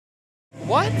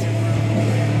What?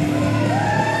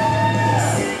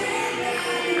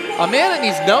 A man that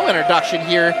needs no introduction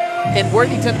here in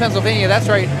Worthington, Pennsylvania.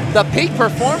 That's right, the peak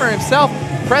performer himself,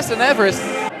 Preston Everest.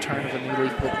 Turn of a new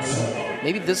leaf, but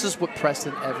maybe this is what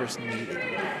Preston Everest needed.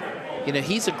 You know,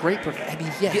 he's a great performer. I mean,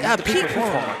 yeah, he's the peak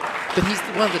performer. But he's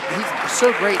he's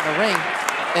so great in the ring.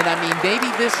 And I mean,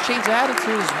 maybe this change of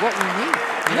attitude is what we need.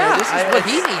 You know, this is what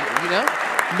he needed, you know?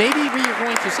 Maybe we're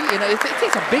going to see. You know, it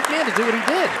takes a big man to do what he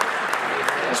did.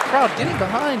 This crowd getting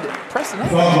behind Preston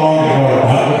Everest.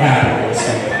 What happened?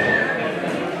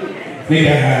 I think I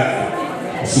have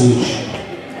a solution.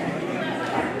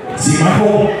 See, my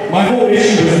whole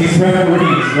issue with these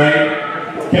referees,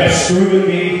 right, kept screwing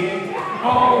me.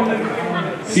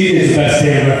 See, it's the best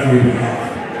day referee we have.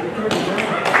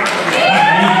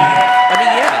 I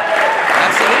mean, yeah,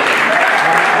 absolutely.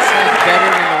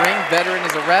 Veteran in the ring, veteran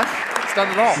as a ref. It's done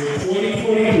it all. So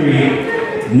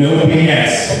 2023, no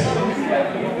BS.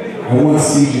 I want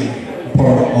CJ a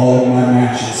part of all of my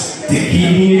matches to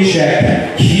keep me in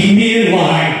check, keep me in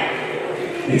line,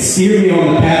 and steer me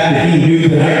on the path that he knew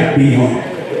that I could be on.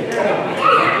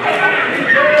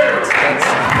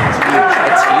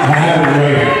 That's huge. I have it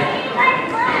right here.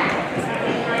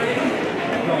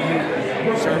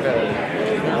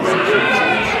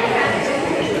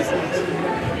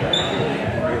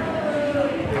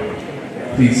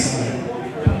 Please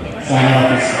sign off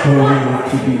as co-owner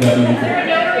of TPW.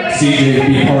 CJ will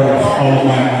be a part of all of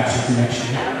my matches next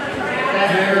year.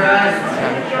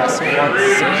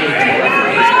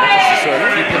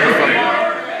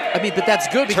 I mean, but that's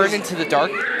good. Turn into the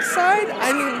dark side?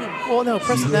 I mean, well, no,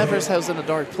 Preston Everest was in a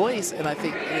dark place, and I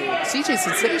think CJ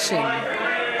Sensation,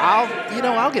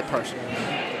 I'll get personal.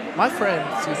 My friend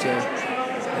CJ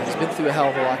has been through a hell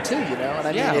of a lot too, you know, and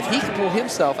I mean, if he can pull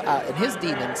himself out and his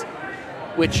demons,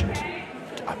 which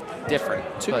different,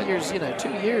 2 years, you know, 2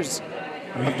 years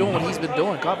of doing what he's been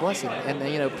doing. God bless him. And,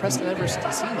 you know, Preston Everest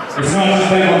has seen this. It's not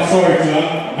just like I'm sorry to him.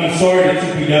 I'm sorry to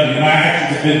TPW. My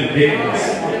actions have been ridiculous.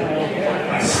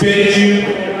 I spit at you.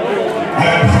 I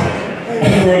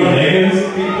throw Legos at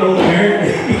people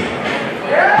apparently.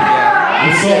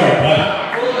 I'm sorry, bud.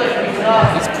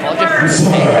 He's plugging for I'm his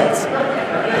sorry.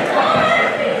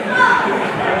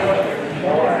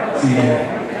 See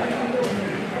ya.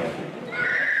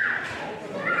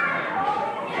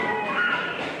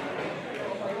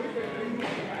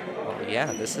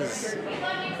 Yeah, this is...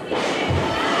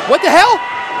 What the hell?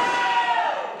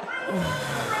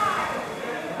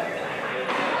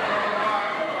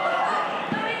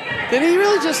 Did he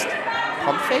really just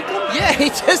pump fake him? Yeah, he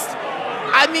just...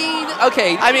 I mean,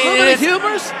 okay. I mean, a little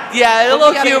humorous? Yeah, a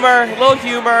little humor.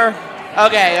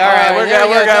 Okay, all right, we're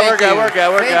good. Thank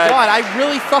God. I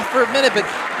really thought for a minute, but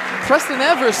Preston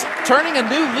Everest turning a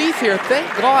new leaf here.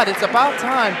 Thank God, it's about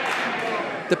time.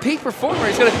 The peak performer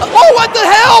is going to... Oh, what the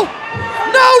hell?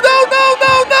 No!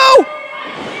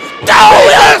 No,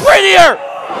 that's prettier!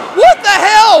 What the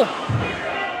hell?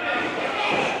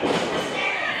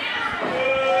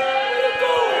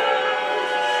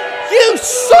 You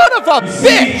son of a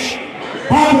bitch!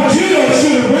 Papa Judo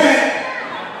should have went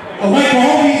like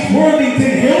all these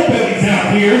Worthington hillbillies out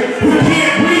here who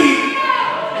can't read.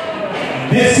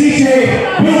 That CJ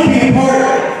will be a part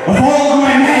of all of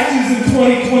my matches in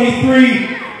 2023.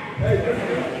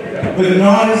 But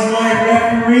not as my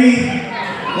referee.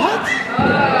 What?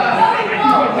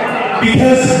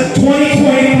 Because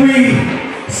 2023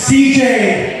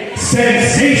 CJ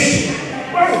Sensation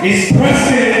is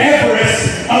Preston Everest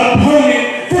opponent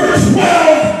for 12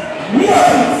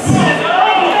 months.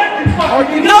 And I'm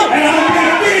going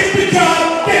to finish the job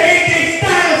that AJ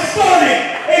Styles started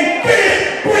and finish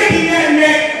breaking that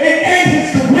neck and end his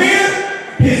career,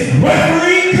 his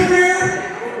referee career,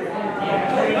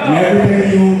 and everything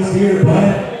he owns dear, bud.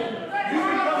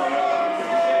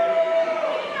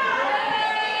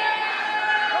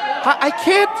 I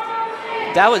can't.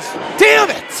 That was... Damn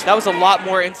it! That was a lot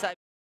more inside.